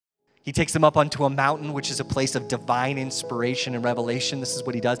He takes them up onto a mountain, which is a place of divine inspiration and revelation. This is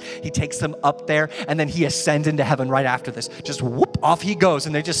what he does. He takes them up there, and then he ascends into heaven right after this. Just whoop, off he goes,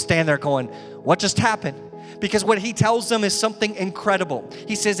 and they just stand there going, what just happened? Because what he tells them is something incredible.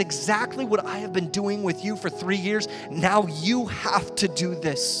 He says, exactly what I have been doing with you for 3 years, now you have to do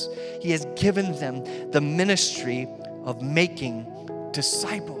this. He has given them the ministry of making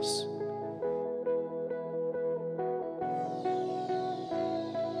disciples.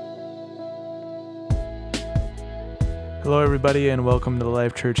 Hello, everybody, and welcome to the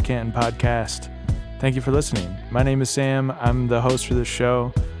Life Church Canton podcast. Thank you for listening. My name is Sam. I'm the host for this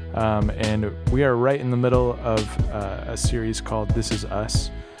show, and we are right in the middle of a series called This Is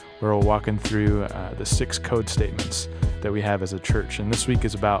Us, where we're walking through the 6 code statements that we have as a church. And this week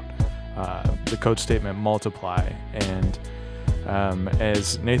is about the code statement multiply. And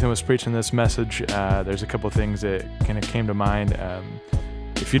as Nathan was preaching this message, there's a couple things that kind of came to mind.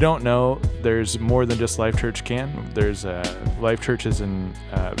 If you don't know, there's more than just Life Church Canton. There's Life Churches in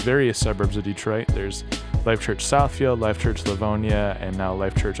various suburbs of Detroit. There's Life Church Southfield, Life Church Livonia, and now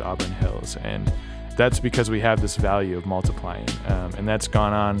Life Church Auburn Hills. And that's because we have this value of multiplying. And that's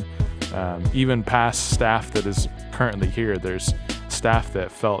gone on even past staff that is currently here. There's staff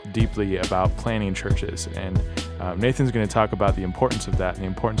that felt deeply about planning churches. And Nathan's going to talk about the importance of that and the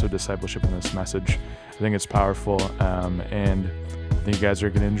importance of discipleship in this message. I think it's powerful, and I think you guys are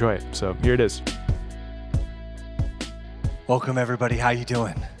going to enjoy it. So here it is. Welcome, everybody. How you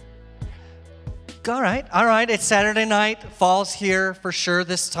doing? All right. It's Saturday night. Fall's here for sure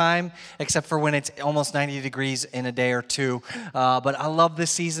this time, except for when it's almost 90 degrees in a day or two. But I love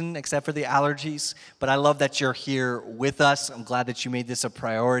this season, except for the allergies. But I love that you're here with us. I'm glad that you made this a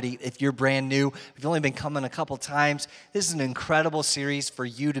priority. If you're brand new, if you've only been coming a couple times, this is an incredible series for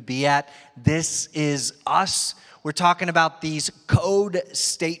you to be at. This is us. We're talking about these code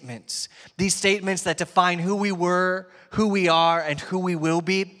statements, these statements that define who we were, who we are, and who we will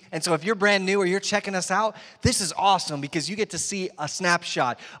be. And so if you're brand new or you're checking us out, this is awesome because you get to see a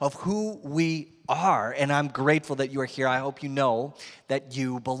snapshot of who we are. And I'm grateful that you are here. I hope you know that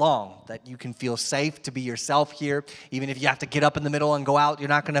you belong, that you can feel safe to be yourself here. Even if you have to get up in the middle and go out, you're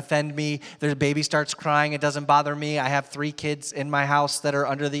not going to offend me. If there's a baby starts crying, it doesn't bother me. I have 3 kids in my house that are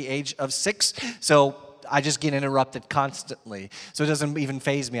under the age of 6. So I just get interrupted constantly. So it doesn't even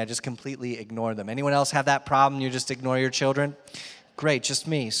faze me. I just completely ignore them. Anyone else have that problem? You just ignore your children? Great, just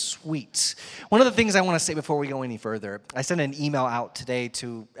me. Sweet. One of the things I want to say before we go any further, I sent an email out today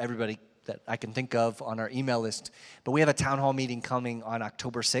to everybody that I can think of on our email list, but we have a town hall meeting coming on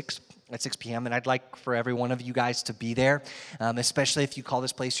October 6th at 6 p.m., and I'd like for every one of you guys to be there, especially if you call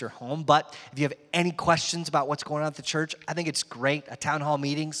this place your home. But if you have any questions about what's going on at the church, I think it's great. A town hall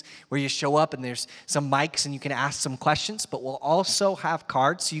meetings where you show up and there's some mics and you can ask some questions, but we'll also have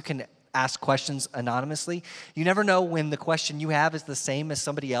cards so you can ask questions anonymously. You never know when the question you have is the same as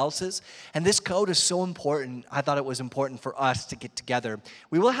somebody else's. And this code is so important. I thought it was important for us to get together.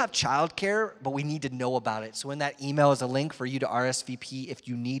 We will have childcare, but we need to know about it. So in that email is a link for you to RSVP if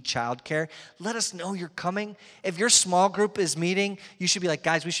you need childcare. Let us know you're coming. If your small group is meeting, you should be like,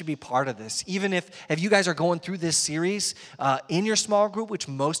 guys, we should be part of this. Even if you guys are going through this series in your small group, which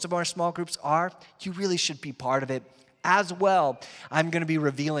most of our small groups are, you really should be part of it. As well, I'm going to be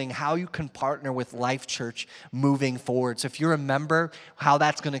revealing how you can partner with Life Church moving forward. So if you remember how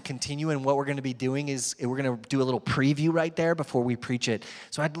that's going to continue, and what we're going to be doing is we're going to do a little preview right there before we preach it.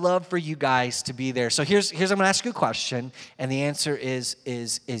 So I'd love for you guys to be there. So here's I'm going to ask you a question, and the answer is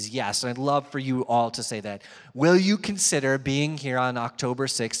yes. And I'd love for you all to say that. Will you consider being here on October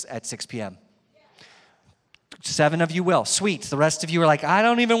 6th at 6 p.m.? 7 of you will. Sweet. The rest of you are like, I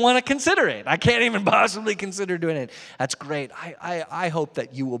don't even want to consider it. I can't even possibly consider doing it. That's great. I hope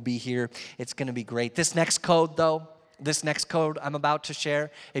that you will be here. It's going to be great. This next code I'm about to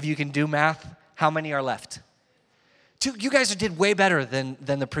share, if you can do math, how many are left? 2. You guys did way better than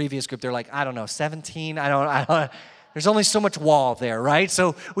the previous group. They're like, I don't know, 17. I don't. There's only so much wall there, right?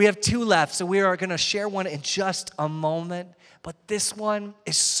 So we have 2 left. So we are going to share one in just a moment. But this one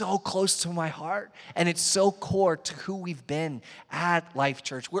is so close to my heart, and it's so core to who we've been at Life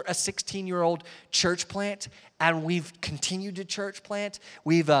Church. We're a 16-year-old church plant, and we've continued to church plant.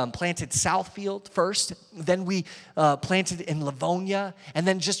 We've planted Southfield first, then we planted in Livonia, and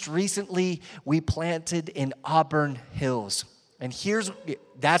then just recently we planted in Auburn Hills. And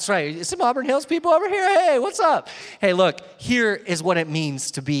that's right. Is some Auburn Hills people over here? Hey, what's up? Hey, look, here is what it means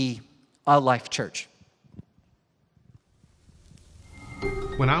to be a Life Church.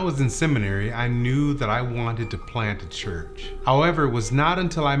 When I was in seminary, I knew that I wanted to plant a church. However, it was not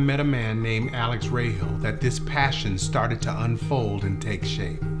until I met a man named Alex Rahill that this passion started to unfold and take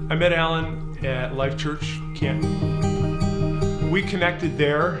shape. I met Alan at Life Church Canton. We connected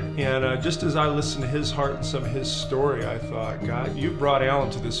there, and just as I listened to his heart and some of his story, I thought, God, you brought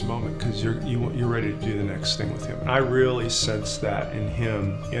Alan to this moment because you're ready to do the next thing with him. And I really sense that in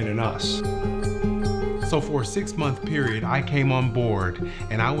him and in us. So for a 6-month period, I came on board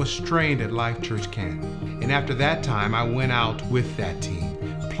and I was trained at Life Church Canton. And after that time, I went out with that team,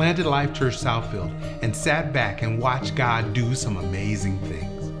 planted Life Church Southfield, and sat back and watched God do some amazing things.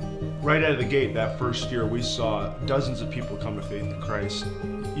 Right out of the gate, that first year, we saw dozens of people come to faith in Christ.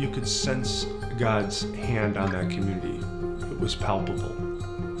 You could sense God's hand on that community. It was palpable.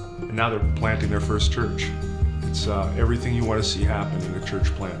 And now they're planting their first church. It's everything you want to see happen in a church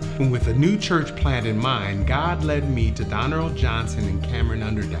plant. And with a new church plant in mind, God led me to Don Earl Johnson and Cameron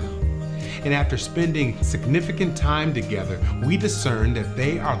Underdown. And after spending significant time together, we discerned that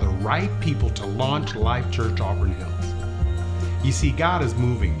they are the right people to launch Life Church Auburn Hills. You see, God is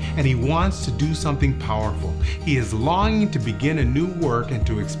moving, and He wants to do something powerful. He is longing to begin a new work and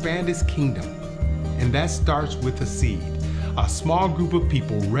to expand His kingdom. And that starts with a seed, a small group of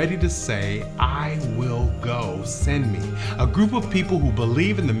people ready to say, I will go, send me. A group of people who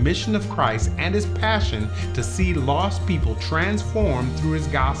believe in the mission of Christ and His passion to see lost people transformed through His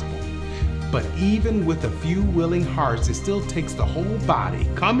gospel. But even with a few willing hearts, it still takes the whole body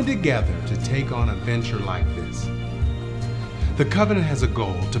coming together to take on a venture like this. The Covenant has a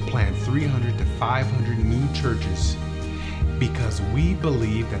goal to plant 300 to 500 new churches because we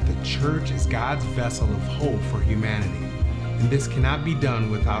believe that the church is God's vessel of hope for humanity. And this cannot be done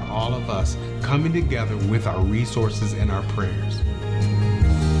without all of us coming together with our resources and our prayers.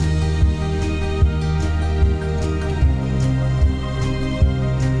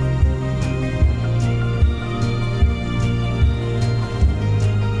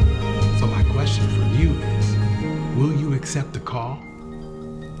 So my question for you is, will you accept the call?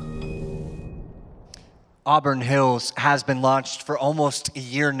 Auburn Hills has been launched for almost a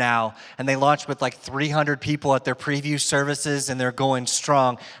year now, and they launched with like 300 people at their preview services, and they're going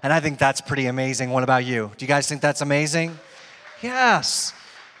strong. And I think that's pretty amazing. What about you? Do you guys think that's amazing? Yes.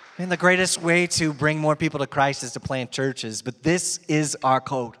 And the greatest way to bring more people to Christ is to plant churches, but this is our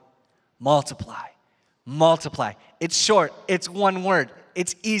code. Multiply. Multiply. It's short. It's one word.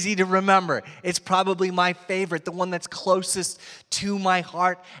 It's easy to remember. It's probably my favorite, the one that's closest to my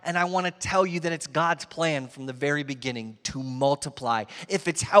heart. And I want to tell you that it's God's plan from the very beginning to multiply. If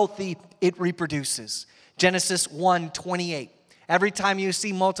it's healthy, it reproduces. Genesis 1:28. Every time you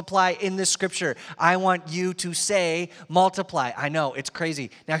see multiply in this scripture, I want you to say multiply. I know, it's crazy.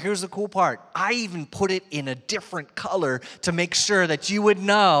 Now here's the cool part. I even put it in a different color to make sure that you would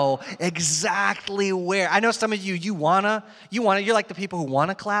know exactly where. I know some of you, you're like the people who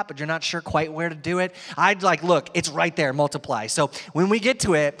want to clap, but you're not sure quite where to do it. I'd like, look, it's right there, multiply. So when we get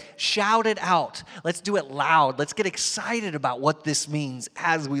to it, shout it out. Let's do it loud. Let's get excited about what this means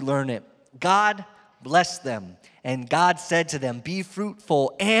as we learn it. God blessed them. And God said to them, be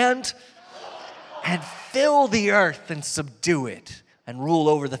fruitful and fill the earth and subdue it, and rule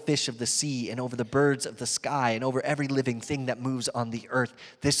over the fish of the sea and over the birds of the sky and over every living thing that moves on the earth.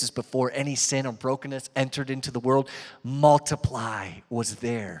 This is before any sin or brokenness entered into the world. Multiply was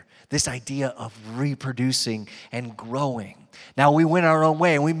there. This idea of reproducing and growing. Now, we went our own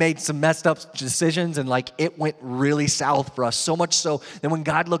way, and we made some messed up decisions, and it went really south for us. So much so that when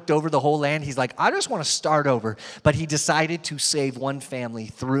God looked over the whole land, He's like, I just want to start over. But He decided to save one family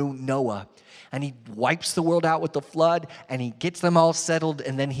through Noah. And He wipes the world out with the flood, and He gets them all settled,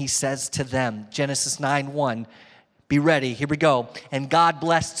 and then He says to them, Genesis 9:1, be ready, here we go. And God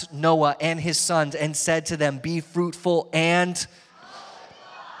blessed Noah and his sons and said to them, be fruitful and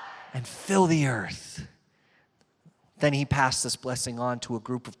fill the earth. Then He passed this blessing on to a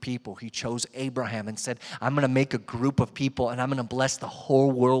group of people. He chose Abraham and said, I'm going to make a group of people, and I'm going to bless the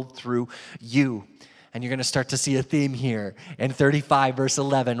whole world through you. And you're going to start to see a theme here in 35 verse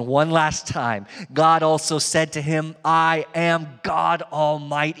 11. One last time, God also said to him, I am God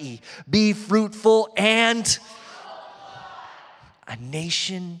Almighty. Be fruitful and a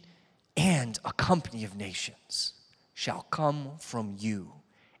nation and a company of nations shall come from you,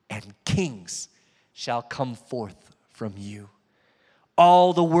 and kings shall come forth from you.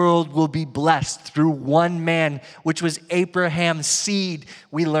 All the world will be blessed through one man, which was Abraham's seed,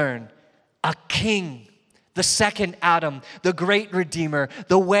 we learn. A king, the second Adam, the great Redeemer,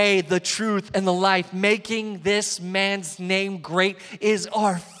 the way, the truth, and the life. Making this man's name great is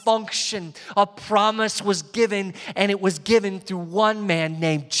our function. A promise was given, and it was given through one man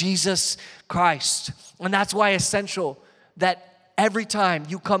named Jesus Christ. And that's why it's essential that every time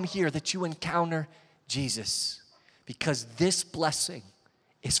you come here that you encounter Jesus. Because this blessing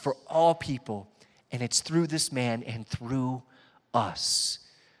is for all people, and it's through this man and through us.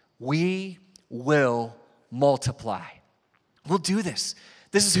 We will multiply. We'll do this.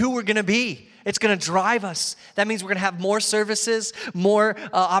 This is who we're going to be. It's going to drive us. That means we're going to have more services, more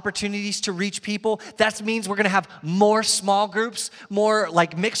opportunities to reach people. That means we're going to have more small groups, more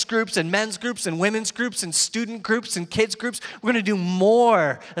like mixed groups and men's groups and women's groups and student groups and kids groups. We're going to do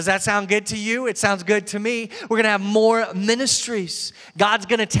more. Does that sound good to you? It sounds good to me. We're going to have more ministries. God's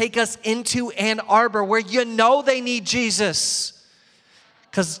going to take us into Ann Arbor where you know they need Jesus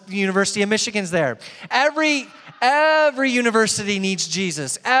because the University of Michigan's there. Every university needs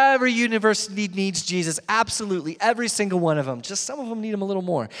Jesus. Every university needs Jesus. Absolutely. Every single one of them. Just some of them need him a little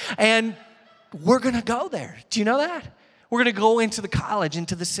more. And we're going to go there. Do you know that? We're going to go into the college,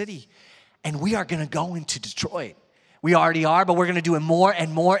 into the city. And we are going to go into Detroit. We already are, but we're going to do it more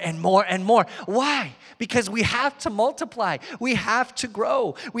and more and more and more. Why? Because we have to multiply. We have to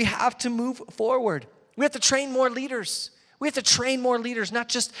grow. We have to move forward. We have to train more leaders. We have to train more leaders, not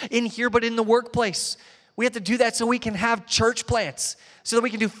just in here, but in the workplace. We have to do that so we can have church plants, so that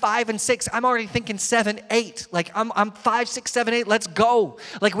we can do 5 and 6. I'm already thinking 7, 8. Like I'm 5, 6, 7, 8. Let's go.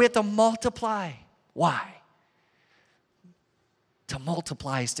 Like we have to multiply. Why? To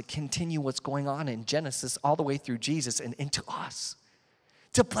multiply is to continue what's going on in Genesis all the way through Jesus and into us.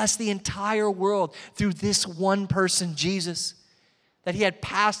 To bless the entire world through this one person, Jesus. That he had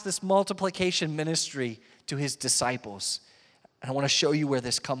passed this multiplication ministry to his disciples. And I want to show you where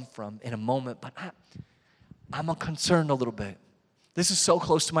this comes from in a moment, but I'm concerned a little bit. This is so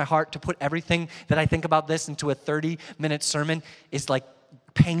close to my heart to put everything that I think about this into a 30-minute sermon is like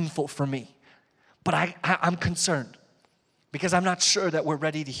painful for me. But I'm concerned because I'm not sure that we're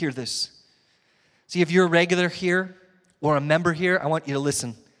ready to hear this. See, if you're a regular here or a member here, I want you to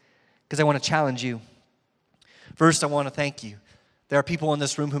listen because I want to challenge you. First, I want to thank you. There are people in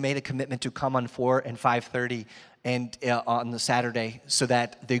this room who made a commitment to come on 4 and 5:30 and on the Saturday so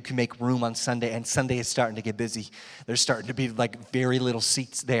that they can make room on Sunday. And Sunday is starting to get busy. There's starting to be like very little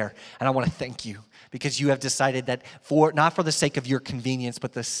seats there. And I want to thank you because you have decided that not for the sake of your convenience,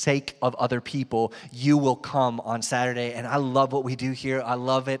 but the sake of other people, you will come on Saturday. And I love what we do here. I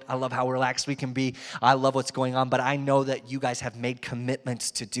love it. I love how relaxed we can be. I love what's going on. But I know that you guys have made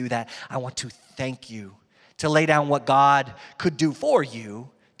commitments to do that. I want to thank you, to lay down what God could do for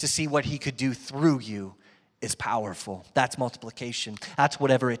you, to see what he could do through you. Is powerful. That's multiplication. That's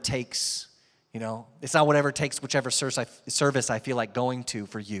whatever it takes. You know, it's not whatever it takes, whichever service I feel like going to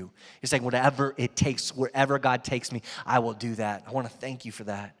for you. You're saying whatever it takes, wherever God takes me, I will do that. I want to thank you for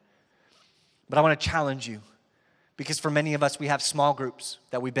that. But I want to challenge you because for many of us, we have small groups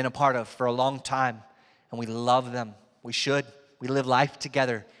that we've been a part of for a long time and we love them. We should. We live life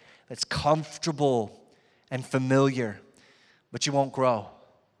together that's comfortable and familiar, but you won't grow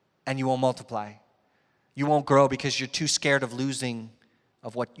and you won't multiply. You won't grow because you're too scared of losing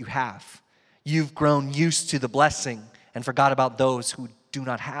of what you have. You've grown used to the blessing and forgot about those who do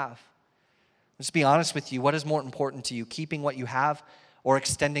not have. Let's be honest with you. What is more important to you, keeping what you have or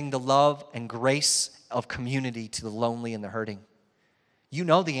extending the love and grace of community to the lonely and the hurting? You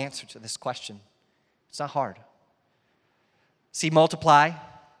know the answer to this question. It's not hard. See, multiply,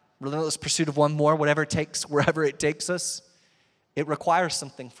 relentless pursuit of one more, whatever it takes, wherever it takes us. It requires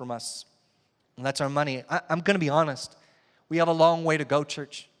something from us. And that's our money. I'm going to be honest. We have a long way to go,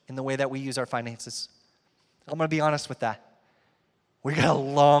 church, in the way that we use our finances. I'm going to be honest with that. We got a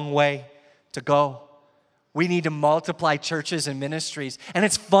long way to go. We need to multiply churches and ministries. And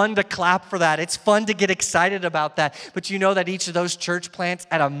it's fun to clap for that. It's fun to get excited about that. But you know that each of those church plants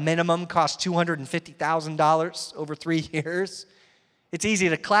at a minimum costs $250,000 over 3 years? It's easy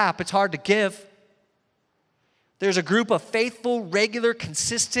to clap. It's hard to give. There's a group of faithful, regular,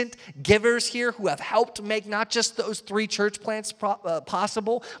 consistent givers here who have helped make not just those 3 church plants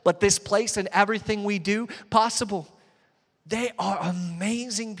possible, but this place and everything we do possible. They are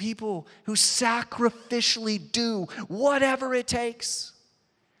amazing people who sacrificially do whatever it takes.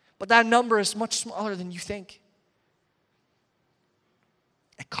 But that number is much smaller than you think.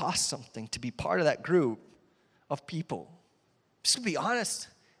 It costs something to be part of that group of people. Just to be honest,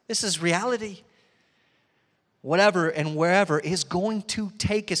 this is reality. Whatever and wherever is going to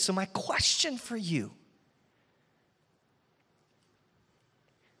take us. So my question for you,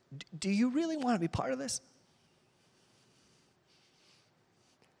 do you really want to be part of this?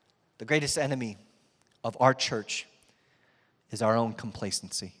 The greatest enemy of our church is our own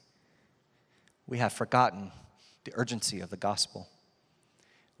complacency. We have forgotten the urgency of the gospel.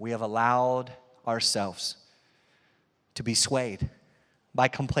 We have allowed ourselves to be swayed by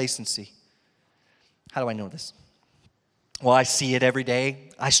complacency. How do I know this? Well, I see it every day.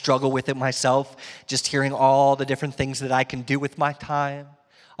 I struggle with it myself, just hearing all the different things that I can do with my time,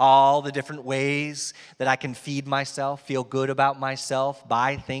 all the different ways that I can feed myself, feel good about myself,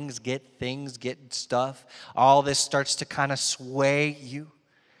 buy things, get stuff. All this starts to kind of sway you.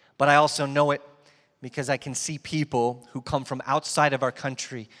 But I also know it because I can see people who come from outside of our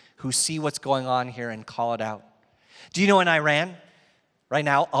country who see what's going on here and call it out. Do you know in Iran, right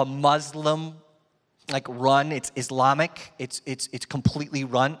now, a Muslim run, it's Islamic, it's completely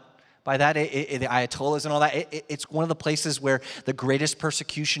run by that, the Ayatollahs and all that. It's one of the places where the greatest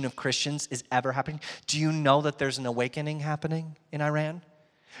persecution of Christians is ever happening. Do you know that there's an awakening happening in Iran?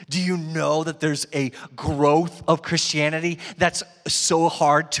 Do you know that there's a growth of Christianity that's so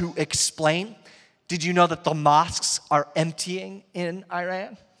hard to explain? Did you know that the mosques are emptying in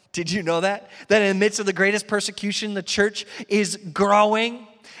Iran? Did you know that? That in the midst of the greatest persecution, the church is growing?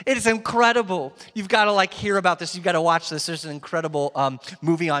 It is incredible. You've got to hear about this. You've got to watch this. There's an incredible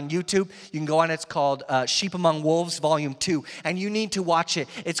movie on YouTube. You can go on. It's called Sheep Among Wolves, Volume 2. And you need to watch it.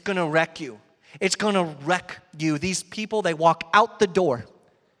 It's going to wreck you. It's going to wreck you. These people, they walk out the door,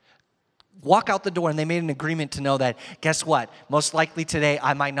 and they made an agreement to know that, guess what? Most likely today,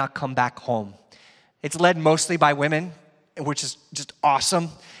 I might not come back home. It's led mostly by women, which is just awesome.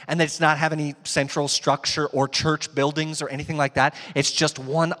 And that it's not have any central structure or church buildings or anything like that. It's just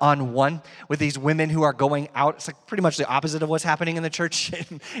one-on-one with these women who are going out. It's pretty much the opposite of what's happening in the church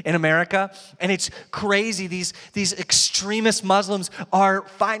in America. And it's crazy. These extremist Muslims are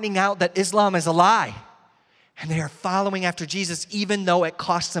finding out that Islam is a lie. And they are following after Jesus even though it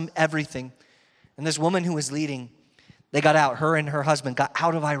costs them everything. And this woman who was leading, they got out. Her and her husband got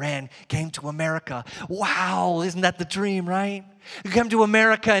out of Iran, came to America. Wow, isn't that the dream, right? You come to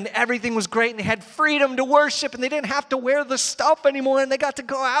America and everything was great and they had freedom to worship and they didn't have to wear the stuff anymore and they got to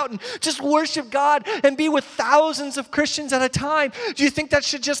go out and just worship God and be with thousands of Christians at a time. Do you think that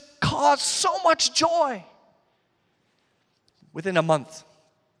should just cause so much joy? Within a month,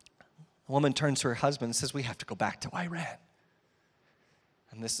 a woman turns to her husband and says, we have to go back to Iran.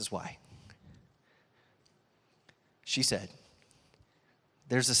 And this is why. She said,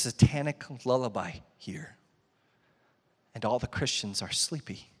 there's a satanic lullaby here, and all the Christians are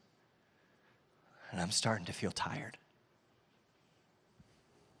sleepy, and I'm starting to feel tired.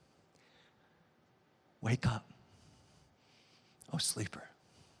 Wake up, oh sleeper.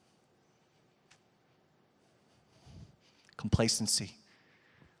 Complacency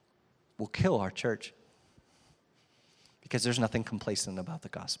will kill our church because there's nothing complacent about the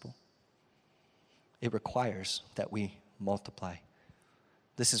gospel. It requires that we multiply.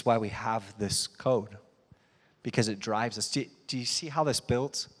 This is why we have this code, because it drives us. Do you see how this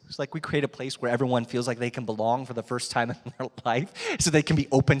builds? It's like we create a place where everyone feels like they can belong for the first time in their life, so they can be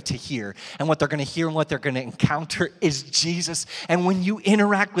open to hear. And what they're going to hear and what they're going to encounter is Jesus. And when you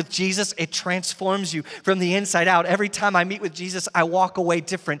interact with Jesus, it transforms you from the inside out. Every time I meet with Jesus, I walk away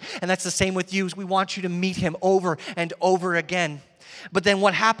different. And that's the same with you. We want you to meet him over and over again. But then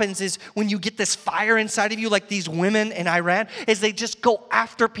what happens is when you get this fire inside of you, like these women in Iran, is they just go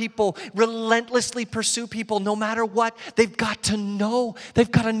after people, relentlessly pursue people no matter what. They've got to know. They've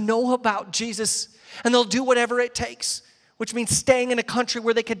got to know about Jesus. And they'll do whatever it takes, which means staying in a country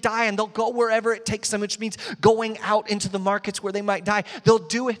where they could die, and they'll go wherever it takes them, which means going out into the markets where they might die. They'll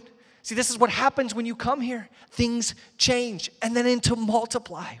do it. See, this is what happens when you come here. Things change and then into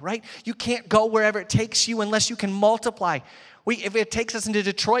multiply, right? You can't go wherever it takes you unless you can multiply. If it takes us into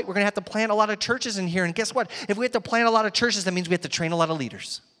Detroit, we're going to have to plant a lot of churches in here. And guess what? If we have to plant a lot of churches, that means we have to train a lot of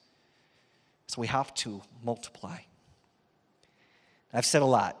leaders. So we have to multiply. I've said a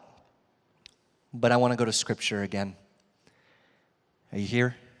lot, but I want to go to Scripture again. Are you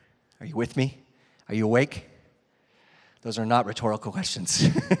here? Are you with me? Are you awake? Those are not rhetorical questions.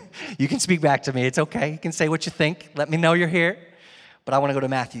 You can speak back to me. It's okay. You can say what you think. Let me know you're here. But I want to go to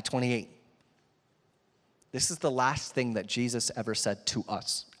Matthew 28. This is the last thing that Jesus ever said to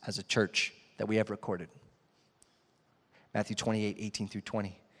us as a church that we have recorded. Matthew 28, 18 through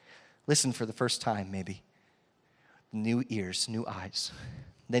 20. Listen for the first time, maybe. New ears, new eyes.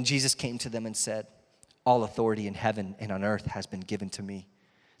 Then Jesus came to them and said, all authority in heaven and on earth has been given to me.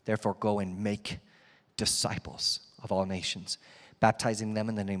 Therefore go and make disciples of all nations, baptizing them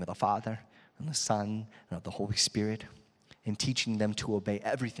in the name of the Father and the Son and of the Holy Spirit, and teaching them to obey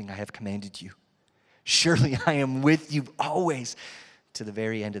everything I have commanded you. Surely I am with you always to the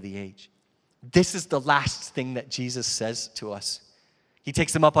very end of the age. This is the last thing that Jesus says to us. He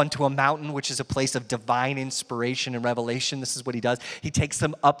takes them up onto a mountain, which is a place of divine inspiration and revelation. This is what he does. He takes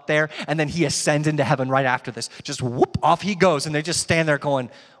them up there, and then he ascends into heaven right after this. Just whoop, off he goes, and they just stand there going,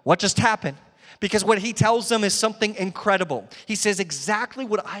 what just happened? Because what he tells them is something incredible. He says, exactly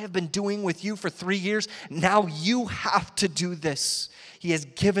what I have been doing with you for 3 years, now you have to do this. He has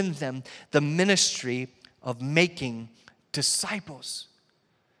given them the ministry of making disciples.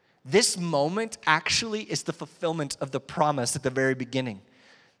 This moment actually is the fulfillment of the promise at the very beginning.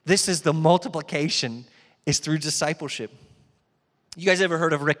 This is the multiplication is through discipleship. You guys ever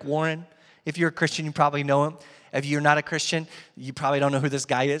heard of Rick Warren? If you're a Christian, you probably know him. If you're not a Christian, you probably don't know who this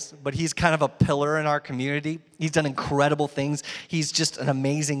guy is, but he's kind of a pillar in our community. He's done incredible things. He's just an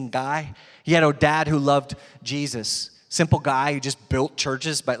amazing guy. He had a dad who loved Jesus. Simple guy who just built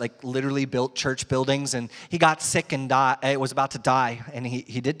churches, but like literally built church buildings. And he got sick and was about to die, and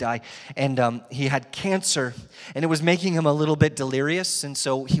he did die. And he had cancer, and it was making him a little bit delirious. And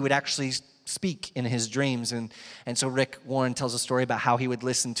so he would actually speak in his dreams. And so Rick Warren tells a story about how he would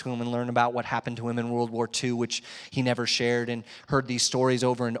listen to him and learn about what happened to him in World War II, which he never shared, and heard these stories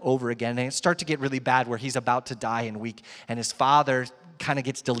over and over again. And it starts to get really bad where he's about to die and weak, and his father kind of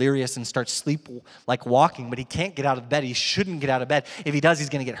gets delirious and starts sleep like walking, but he can't get out of bed. He shouldn't get out of bed. If he does, he's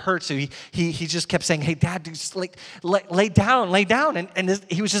going to get hurt. So he just kept saying, hey, Dad, just lay down. And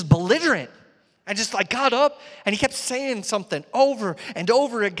he was just belligerent. And just like got up, and he kept saying something over and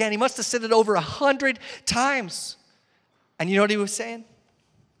over again. He must have said it over 100 times. And you know what he was saying?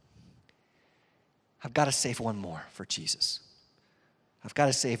 I've got to save one more for Jesus. I've got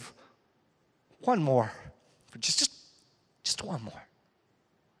to save one more for just one more.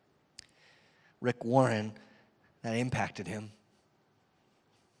 Rick Warren, that impacted him.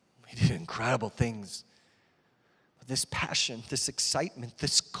 He did incredible things. This passion, this excitement,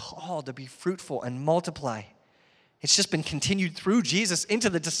 this call to be fruitful and multiply. It's just been continued through Jesus into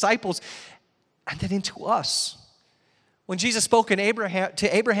the disciples and then into us. When Jesus spoke to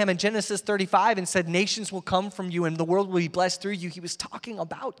Abraham in Genesis 35 and said, nations will come from you and the world will be blessed through you, he was talking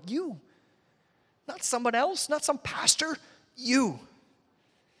about you. Not someone else, not some pastor, you.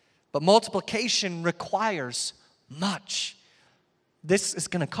 But multiplication requires much. This is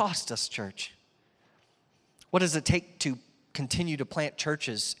going to cost us, church. What does it take to continue to plant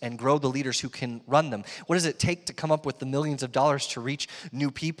churches and grow the leaders who can run them? What does it take to come up with the millions of dollars to reach new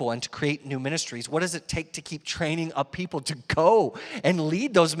people and to create new ministries? What does it take to keep training up people to go and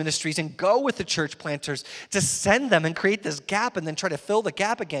lead those ministries and go with the church planters, to send them and create this gap and then try to fill the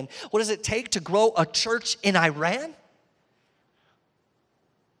gap again? What does it take to grow a church in Iran?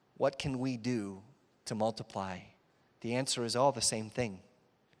 What can we do to multiply? The answer is all the same thing.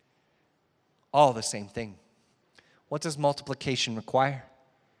 All the same thing. What does multiplication require?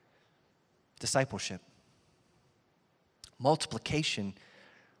 Discipleship. Multiplication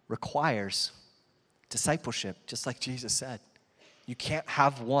requires discipleship, just like Jesus said. You can't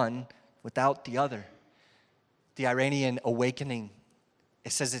have one without the other. The Iranian awakening,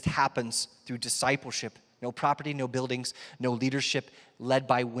 it says it happens through discipleship. No property, no buildings, no leadership, led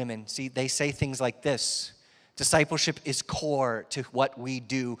by women. See, they say things like this. Discipleship is core to what we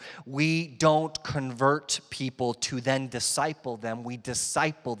do. We don't convert people to then disciple them. We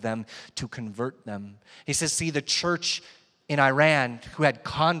disciple them to convert them. He says, see, the church in Iran who had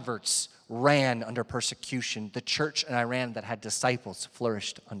converts ran under persecution. The church in Iran that had disciples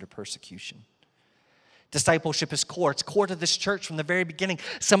flourished under persecution. Discipleship is core. It's core to this church from the very beginning.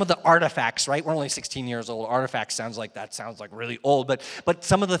 Some of the artifacts, right? We're only 16 years old. Artifacts sounds like really old. But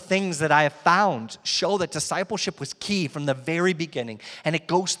some of the things that I have found show that discipleship was key from the very beginning. And it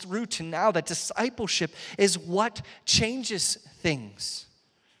goes through to now that discipleship is what changes things.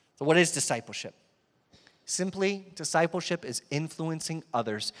 So what is discipleship? Simply, discipleship is influencing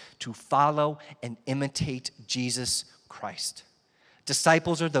others to follow and imitate Jesus Christ.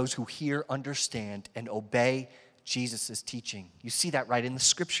 Disciples are those who hear, understand, and obey Jesus' teaching. You see that right in the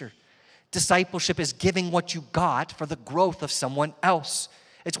scripture. Discipleship is giving what you got for the growth of someone else.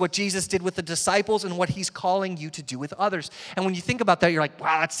 It's what Jesus did with the disciples and what he's calling you to do with others. And when you think about that, you're like,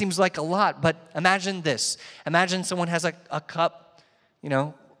 wow, that seems like a lot. But imagine this. Imagine someone has a cup,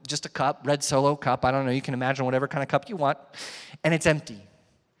 just a cup, red Solo cup. I don't know. You can imagine whatever kind of cup you want. And it's empty.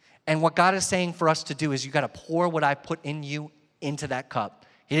 And what God is saying for us to do is you got to pour what I put in you into that cup.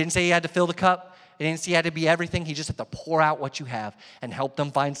 He didn't say you had to fill the cup. He didn't say you had to be everything. He just had to pour out what you have and help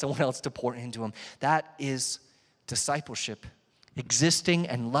them find someone else to pour into them. That is discipleship. Existing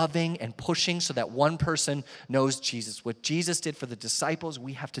and loving and pushing so that one person knows Jesus. What Jesus did for the disciples,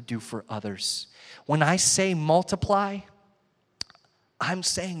 we have to do for others. When I say multiply, I'm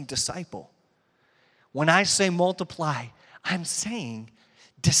saying disciple. When I say multiply, I'm saying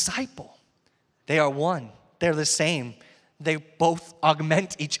disciple. They are one. They're the same. They both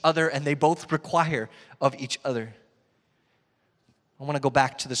augment each other and they both require of each other. I want to go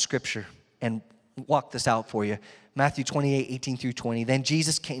back to the scripture. and walk this out for you. Matthew 28, 18 through 20. Then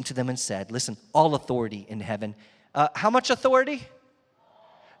Jesus came to them and said, listen, all authority in heaven. How much authority?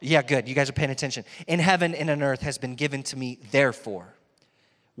 Yeah, good. You guys are paying attention. In heaven and on earth has been given to me, therefore.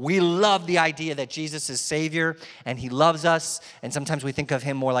 We love the idea that Jesus is Savior and He loves us. And sometimes we think of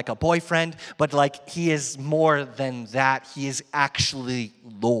Him more like a boyfriend, but like He is more than that. He is actually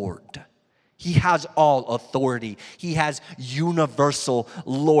Lord. He has all authority. He has universal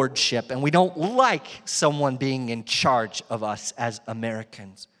lordship. And we don't like someone being in charge of us as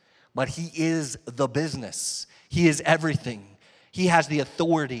Americans. But He is the business. He is everything. He has the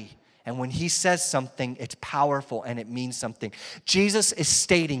authority. And when He says something, it's powerful and it means something. Jesus is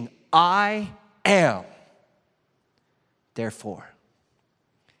stating, I am. Therefore,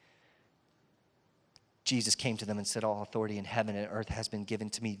 Jesus came to them and said, all authority in heaven and earth has been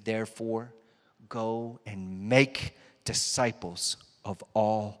given to me. Therefore, go and make disciples of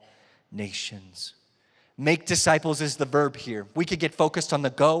all nations. Make disciples is the verb here. We could get focused on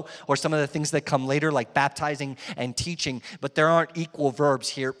the go or some of the things that come later like baptizing and teaching, but there aren't equal verbs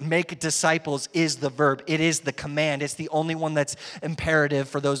here. Make disciples is the verb. It is the command. It's the only one that's imperative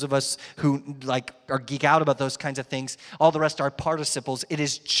for those of us who like are geek out about those kinds of things. All the rest are participles. It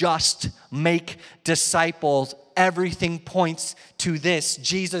is just make disciples. Everything points to this.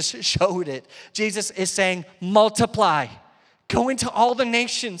 Jesus showed it. Jesus is saying, multiply. Go into all the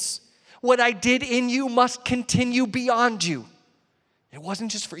nations. What I did in you must continue beyond you. It wasn't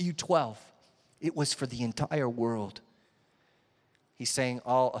just for you 12. It was for the entire world. He's saying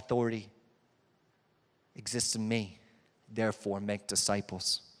all authority exists in me. Therefore, make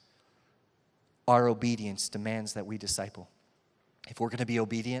disciples. Our obedience demands that we disciple. If we're going to be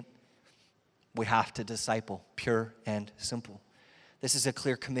obedient, we have to disciple, pure and simple. This is a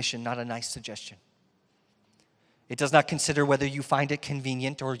clear commission, not a nice suggestion. It does not consider whether you find it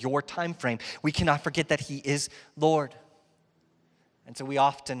convenient or your time frame. We cannot forget that He is Lord. And so we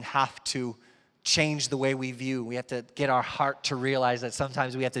often have to change the way we view. We have to get our heart to realize that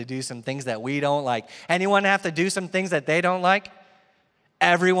sometimes we have to do some things that we don't like. Anyone have to do some things that they don't like?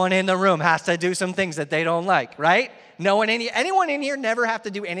 Everyone in the room has to do some things that they don't like, right? Anyone in here never have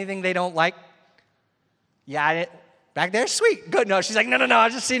to do anything they don't like? Yeah, back there? Sweet. Good. No, she's like, no, I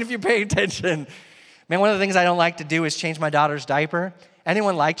was just seeing if you're paying attention. Man, one of the things I don't like to do is change my daughter's diaper.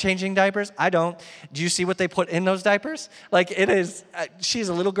 Anyone like changing diapers? I don't. Do you see what they put in those diapers? Like it is, she's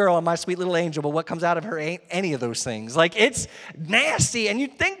a little girl and my sweet little angel, but what comes out of her ain't any of those things. Like it's nasty. And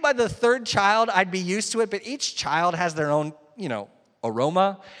you'd think by the third child I'd be used to it, but each child has their own,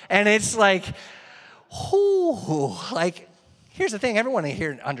 aroma. And it's like, like, here's the thing. Everyone in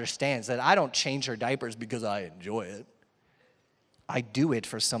here understands that I don't change her diapers because I enjoy it. I do it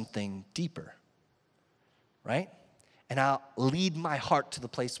for something deeper. Right? And I'll lead my heart to the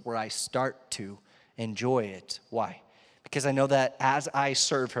place where I start to enjoy it. Why? Because I know that as I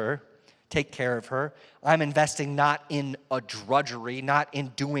serve her, take care of her, I'm investing not in a drudgery, not in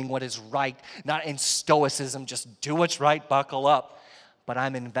doing what is right, not in stoicism, just do what's right, buckle up, but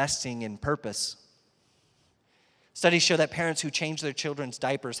I'm investing in purpose. Studies show that parents who change their children's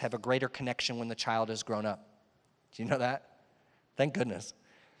diapers have a greater connection when the child has grown up. Do you know that? Thank goodness.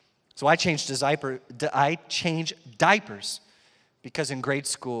 So I changed diapers because in grade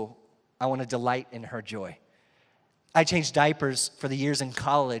school, I want to delight in her joy. I changed diapers for the years in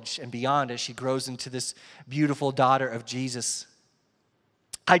college and beyond as she grows into this beautiful daughter of Jesus.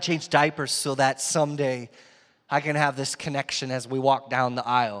 I changed diapers so that someday I can have this connection as we walk down the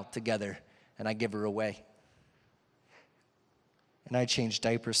aisle together and I give her away. And I changed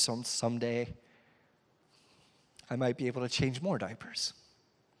diapers so someday I might be able to change more diapers.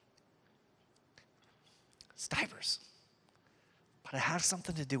 It's diapers. But it has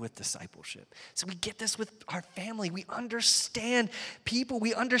something to do with discipleship. So we get this with our family. We understand people.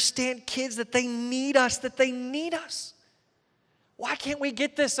 We understand kids that they need us, Why can't we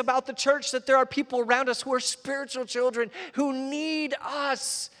get this about the church, that there are people around us who are spiritual children who need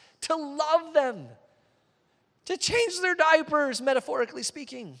us to love them, to change their diapers, metaphorically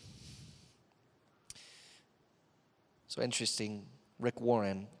speaking? So interesting, Rick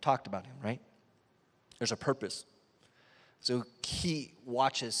Warren talked about him, right? There's a purpose. So he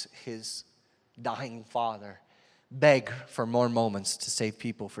watches his dying father beg for more moments to save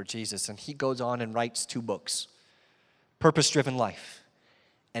people for Jesus. And he goes on and writes 2 books, Purpose-Driven Life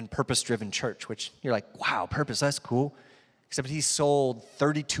and Purpose-Driven Church, which you're like, wow, purpose, that's cool. Except he sold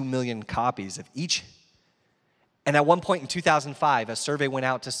 32 million copies of each. And at one point in 2005, a survey went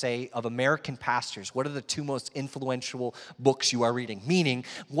out to say of American pastors, what are the 2 most influential books you are reading? Meaning,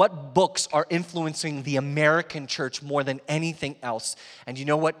 what books are influencing the American church more than anything else? And you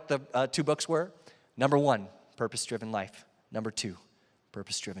know what the 2 books were? Number 1, Purpose-Driven Life. Number 2,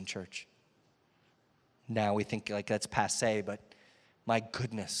 Purpose-Driven Church. Now we think like that's passé, but my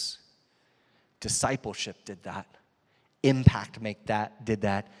goodness, discipleship did that. Impact did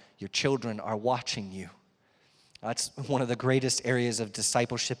that. Your children are watching you. That's one of the greatest areas of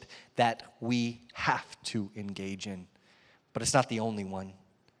discipleship that we have to engage in. But it's not the only one.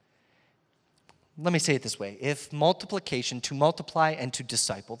 Let me say it this way. If multiplication, to multiply and to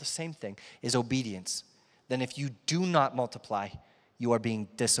disciple, the same thing, is obedience, then if you do not multiply, you are being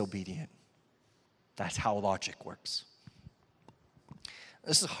disobedient. That's how logic works.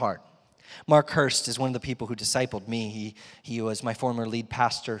 This is hard. Mark Hurst is one of the people who discipled me. He was my former lead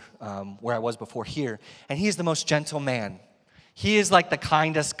pastor where I was before here, and he is the most gentle man. He is like the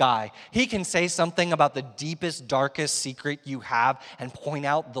kindest guy. He can say something about the deepest, darkest secret you have and point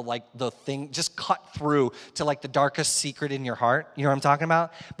out the thing, just cut through to like the darkest secret in your heart. You know what I'm talking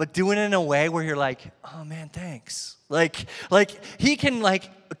about? But do it in a way where you're like, oh man, thanks. Like he can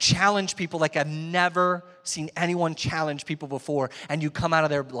challenge people like I've never seen anyone challenge people before, and you come out of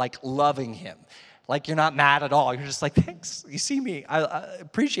there like loving him. Like you're not mad at all. You're just like, thanks. You see me. I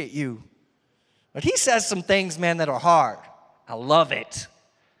appreciate you. But he says some things, man, that are hard. I love it.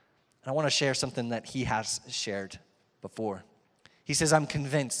 And I want to share something that he has shared before. He says, I'm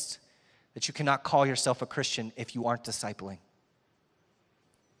convinced that you cannot call yourself a Christian if you aren't discipling.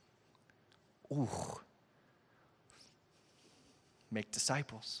 Ooh. Make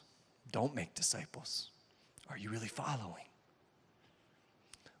disciples. Don't make disciples. Are you really following?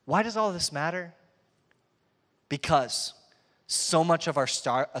 Why does all this matter? Because so much of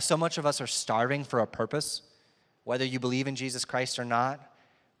us are starving for a purpose. Whether you believe in Jesus Christ or not,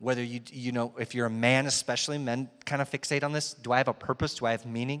 whether you know, if you're a man especially, men kind of fixate on this. Do I have a purpose? Do I have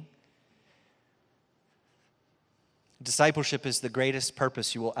meaning? Discipleship is the greatest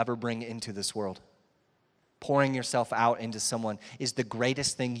purpose you will ever bring into this world. Pouring yourself out into someone is the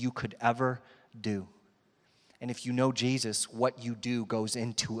greatest thing you could ever do. And if you know Jesus, what you do goes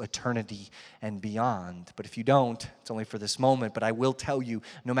into eternity and beyond. But if you don't, it's only for this moment. But I will tell you,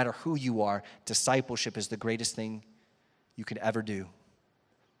 no matter who you are, discipleship is the greatest thing you could ever do.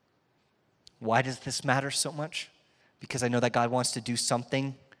 Why does this matter so much? Because I know that God wants to do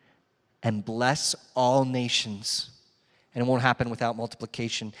something and bless all nations. And it won't happen without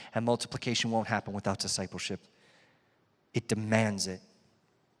multiplication, and multiplication won't happen without discipleship. It demands it.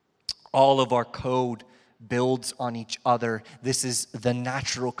 All of our code builds on each other. This is the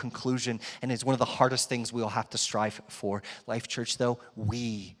natural conclusion, and it's one of the hardest things we'll have to strive for. Life Church, though,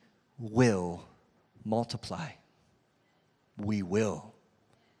 we will multiply. We will.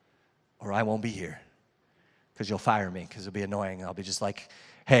 Or I won't be here, because you'll fire me, because it'll be annoying. I'll be just like,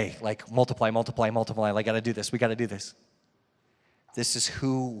 hey, multiply. I got to do this. We got to do this. This is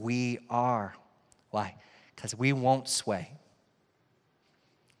who we are. Why? Because we won't sway.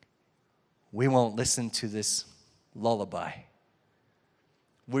 We won't listen to this lullaby.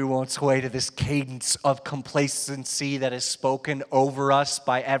 We won't sway to this cadence of complacency that is spoken over us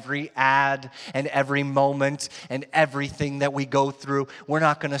by every ad and every moment and everything that we go through. We're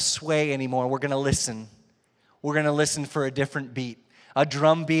not going to sway anymore. We're going to listen. We're going to listen for a different beat. A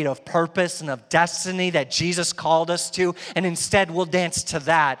drum beat of purpose and of destiny that Jesus called us to, and instead we'll dance to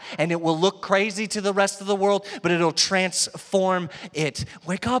that, and it will look crazy to the rest of the world, but it'll transform it.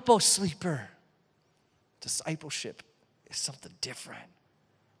 Wake up, oh sleeper. Discipleship is something different.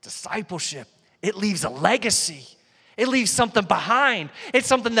 Discipleship, it leaves a legacy. It leaves something behind. It's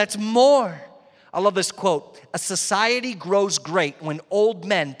something that's more. I love this quote. A society grows great when old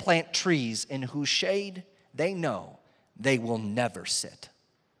men plant trees in whose shade they know they will never sit.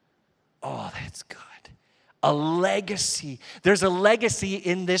 Oh, that's good. A legacy. There's a legacy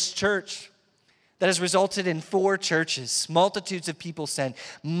in this church that has resulted in 4 churches, multitudes of people sent,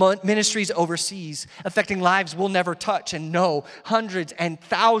 ministries overseas, affecting lives we'll never touch, and no, hundreds and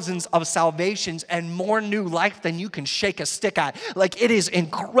thousands of salvations and more new life than you can shake a stick at. Like, it is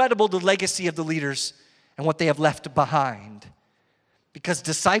incredible, the legacy of the leaders and what they have left behind. Because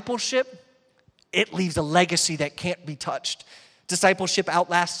discipleship, it leaves a legacy that can't be touched. Discipleship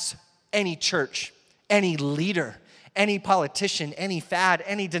outlasts any church, any leader, any politician, any fad,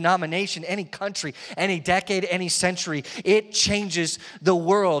 any denomination, any country, any decade, any century. It changes the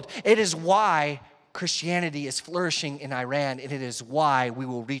world. It is why Christianity is flourishing in Iran, and it is why we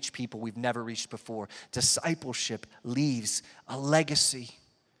will reach people we've never reached before. Discipleship leaves a legacy.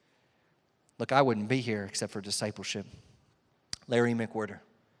 Look, I wouldn't be here except for discipleship. Larry McWhirter,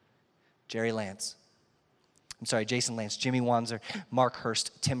 Jason Lance, Jimmy Wanzer, Mark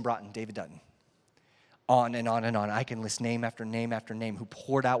Hurst, Tim Broughton, David Dutton. On and on and on. I can list name after name after name who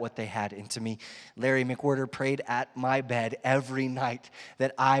poured out what they had into me. Larry McWhirter prayed at my bed every night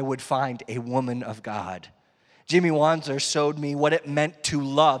that I would find a woman of God. Jimmy Wanzer showed me what it meant to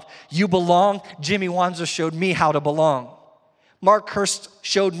love. You belong. Jimmy Wanzer showed me how to belong. Mark Hurst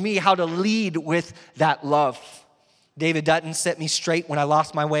showed me how to lead with that love. David Dutton set me straight when I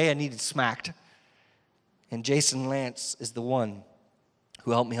lost my way and needed smacked. And Jason Lance is the one who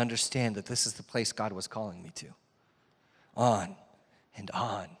helped me understand that this is the place God was calling me to. On and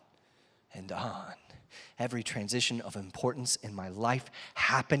on and on. Every transition of importance in my life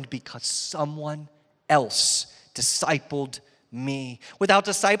happened because someone else discipled me. Without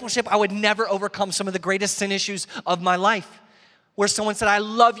discipleship, I would never overcome some of the greatest sin issues of my life. Where someone said, I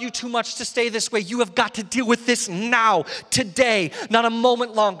love you too much to stay this way. You have got to deal with this now, today, not a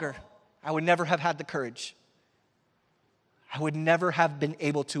moment longer. I would never have had the courage. I would never have been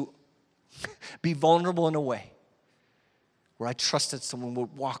able to be vulnerable in a way where I trusted someone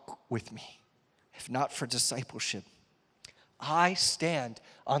would walk with me, if not for discipleship. I stand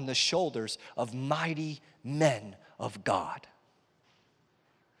on the shoulders of mighty men of God.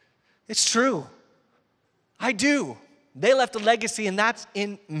 It's true. I do. They left a legacy, and that's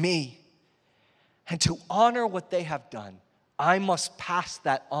in me. And to honor what they have done, I must pass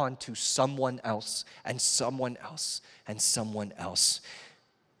that on to someone else, and someone else, and someone else.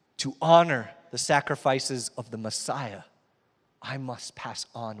 To honor the sacrifices of the Messiah, I must pass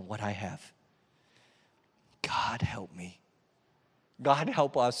on what I have. God help me. God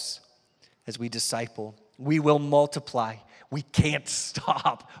help us as we disciple. We will multiply. We can't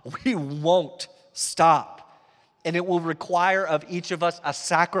stop. We won't stop. And it will require of each of us a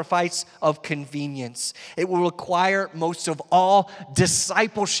sacrifice of convenience. It will require, most of all,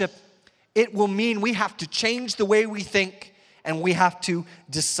 discipleship. It will mean we have to change the way we think, and we have to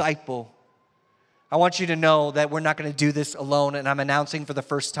disciple. I want you to know that we're not going to do this alone, and I'm announcing for the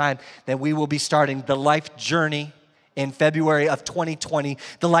first time that we will be starting the Life Journey in February of 2020.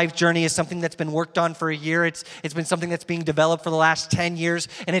 The Life Journey is something that's been worked on for a year. It's been something that's being developed for the last 10 years,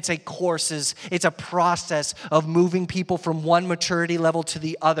 and it's a process of moving people from one maturity level to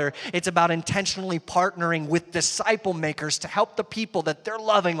the other. It's about intentionally partnering with disciple makers to help the people that they're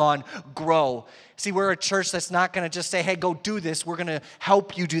loving on grow. See, we're a church that's not going to just say, hey, go do this. We're going to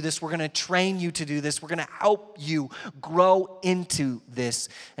help you do this. We're going to train you to do this. We're going to help you grow into this.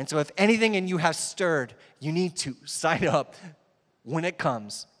 And so if anything in you has stirred, you need to sign up when it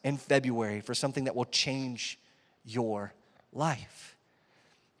comes in February for something that will change your life.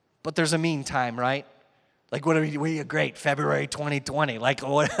 But there's a meantime, right? Like, what are we great, February 2020. Like,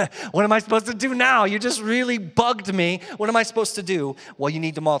 what am I supposed to do now? You just really bugged me. What am I supposed to do? Well, you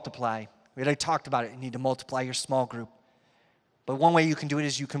need to multiply. We already talked about it. You need to multiply your small group. But one way you can do it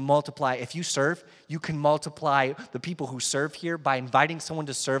is you can multiply. If you serve, you can multiply the people who serve here by inviting someone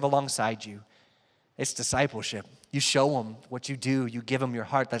to serve alongside you. It's discipleship. You show them what you do. You give them your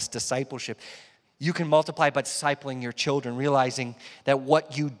heart. That's discipleship. You can multiply by discipling your children, realizing that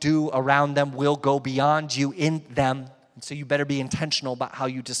what you do around them will go beyond you in them. And so you better be intentional about how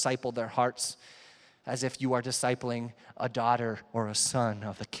you disciple their hearts, as if you are discipling a daughter or a son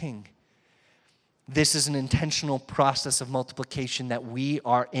of the King. This is an intentional process of multiplication that we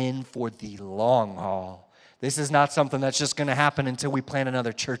are in for the long haul. This is not something that's just going to happen until we plant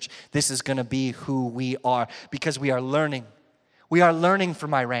another church. This is going to be who we are, because we are learning. We are learning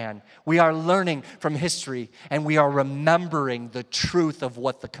from Iran. We are learning from history, and we are remembering the truth of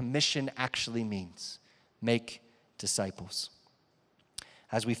what the commission actually means. Make disciples.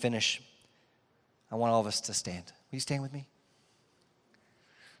 As we finish, I want all of us to stand. Will you stand with me?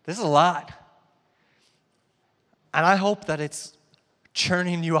 This is a lot. And I hope that it's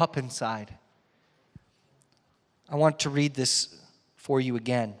churning you up inside. I want to read this for you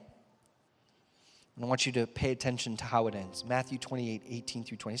again. And I want you to pay attention to how it ends. Matthew 28, 18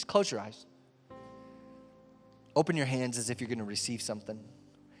 through 20. Just close your eyes. Open your hands as if you're going to receive something.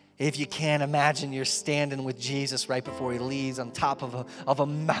 If you can, imagine you're standing with Jesus right before he leaves on top of a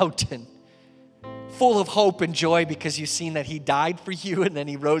mountain, full of hope and joy, because you've seen that he died for you and then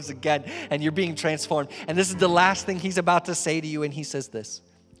he rose again, and you're being transformed. And this is the last thing he's about to say to you, and he says this: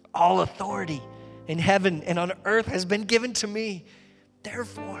 all authority in heaven and on earth has been given to me.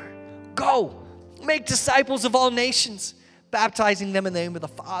 Therefore, go, make disciples of all nations, baptizing them in the name of the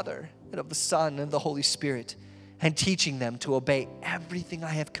Father and of the Son and of the Holy Spirit, and teaching them to obey everything I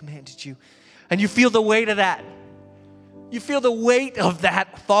have commanded you. And you feel the weight of that. You feel the weight of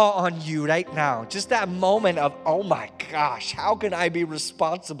that fall on you right now. Just that moment of, oh my gosh, how can I be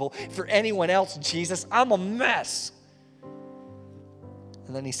responsible for anyone else, Jesus? I'm a mess.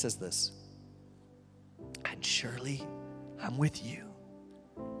 And then he says this, and surely I'm with you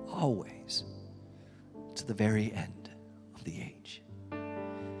always to the very end of the age.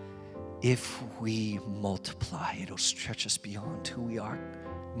 If we multiply, it'll stretch us beyond who we are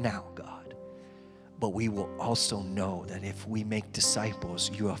now, God. But we will also know that if we make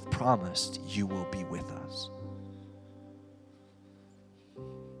disciples, you have promised you will be with us.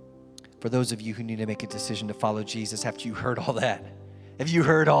 For those of you who need to make a decision to follow Jesus after you heard all that, if you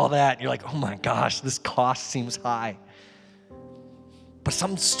heard all that, you're like, oh my gosh, this cost seems high. But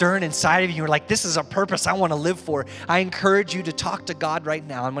something stirring inside of you, you're like, this is a purpose I want to live for. I encourage you to talk to God right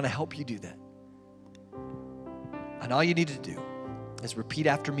now. I'm going to help you do that. And all you need to do is repeat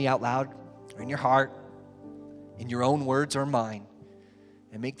after me out loud, or in your heart, in your own words or mine,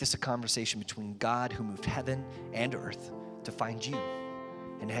 and make this a conversation between God who moved heaven and earth to find you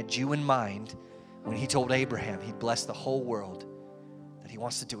and had you in mind when he told Abraham he'd bless the whole world, that he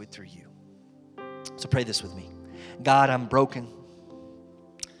wants to do it through you. So pray this with me. God, I'm broken.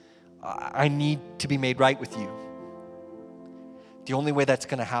 I need to be made right with you. The only way that's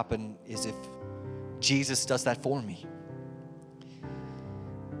going to happen is if Jesus does that for me.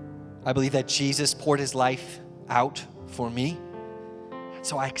 I believe that Jesus poured his life out for me,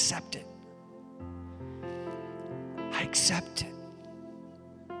 so I accept it. I accept it.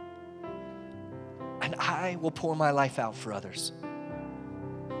 And I will pour my life out for others.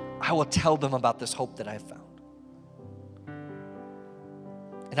 I will tell them about this hope that I've found.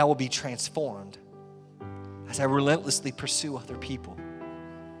 And I will be transformed as I relentlessly pursue other people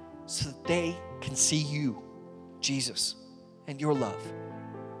so that they can see you, Jesus, and your love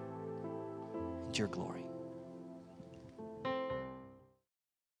and your glory.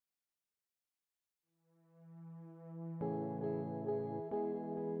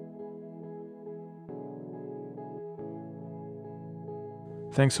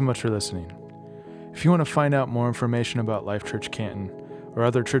 Thanks so much for listening. If you want to find out more information about Life Church Canton or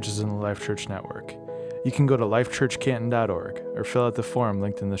other churches in the Life Church Network, you can go to lifechurchcanton.org or fill out the form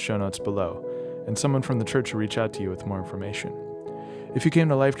linked in the show notes below, and someone from the church will reach out to you with more information. If you came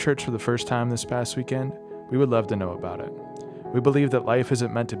to Life Church for the first time this past weekend, we would love to know about it. We believe that life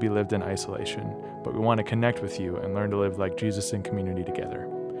isn't meant to be lived in isolation, but we want to connect with you and learn to live like Jesus in community together.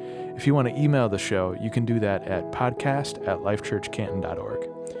 If you want to email the show, you can do that at podcast@lifechurchcanton.org.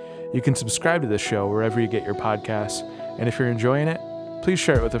 You can subscribe to the show wherever you get your podcasts, and if you're enjoying it, please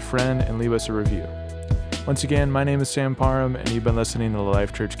share it with a friend and leave us a review. Once again, my name is Sam Parham, and you've been listening to the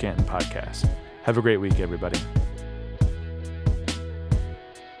Life Church Canton podcast. Have a great week, everybody.